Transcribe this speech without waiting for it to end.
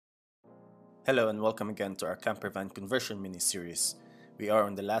Hello and welcome again to our Campervan conversion mini-series. We are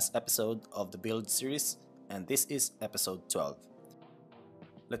on the last episode of the build series and this is episode 12.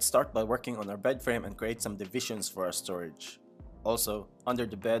 Let's start by working on our bed frame and create some divisions for our storage. Also, under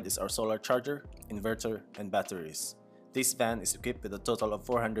the bed is our solar charger, inverter, and batteries. This van is equipped with a total of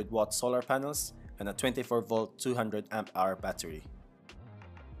 400 watt solar panels and a 24 volt 200 amp hour battery.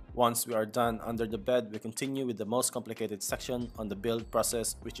 Once we are done under the bed, we continue with the most complicated section on the build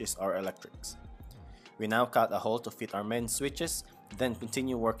process, which is our electrics. We now cut a hole to fit our main switches, then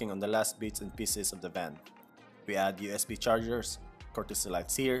continue working on the last bits and pieces of the van. We add USB chargers, courtesy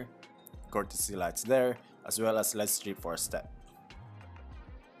lights here, courtesy lights there, as well as LED strip for a step.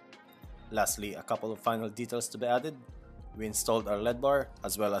 Lastly, a couple of final details to be added. We installed our LED bar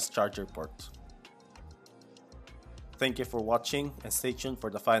as well as charger port. Thank you for watching and stay tuned for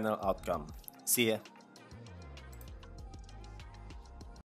the final outcome. See ya!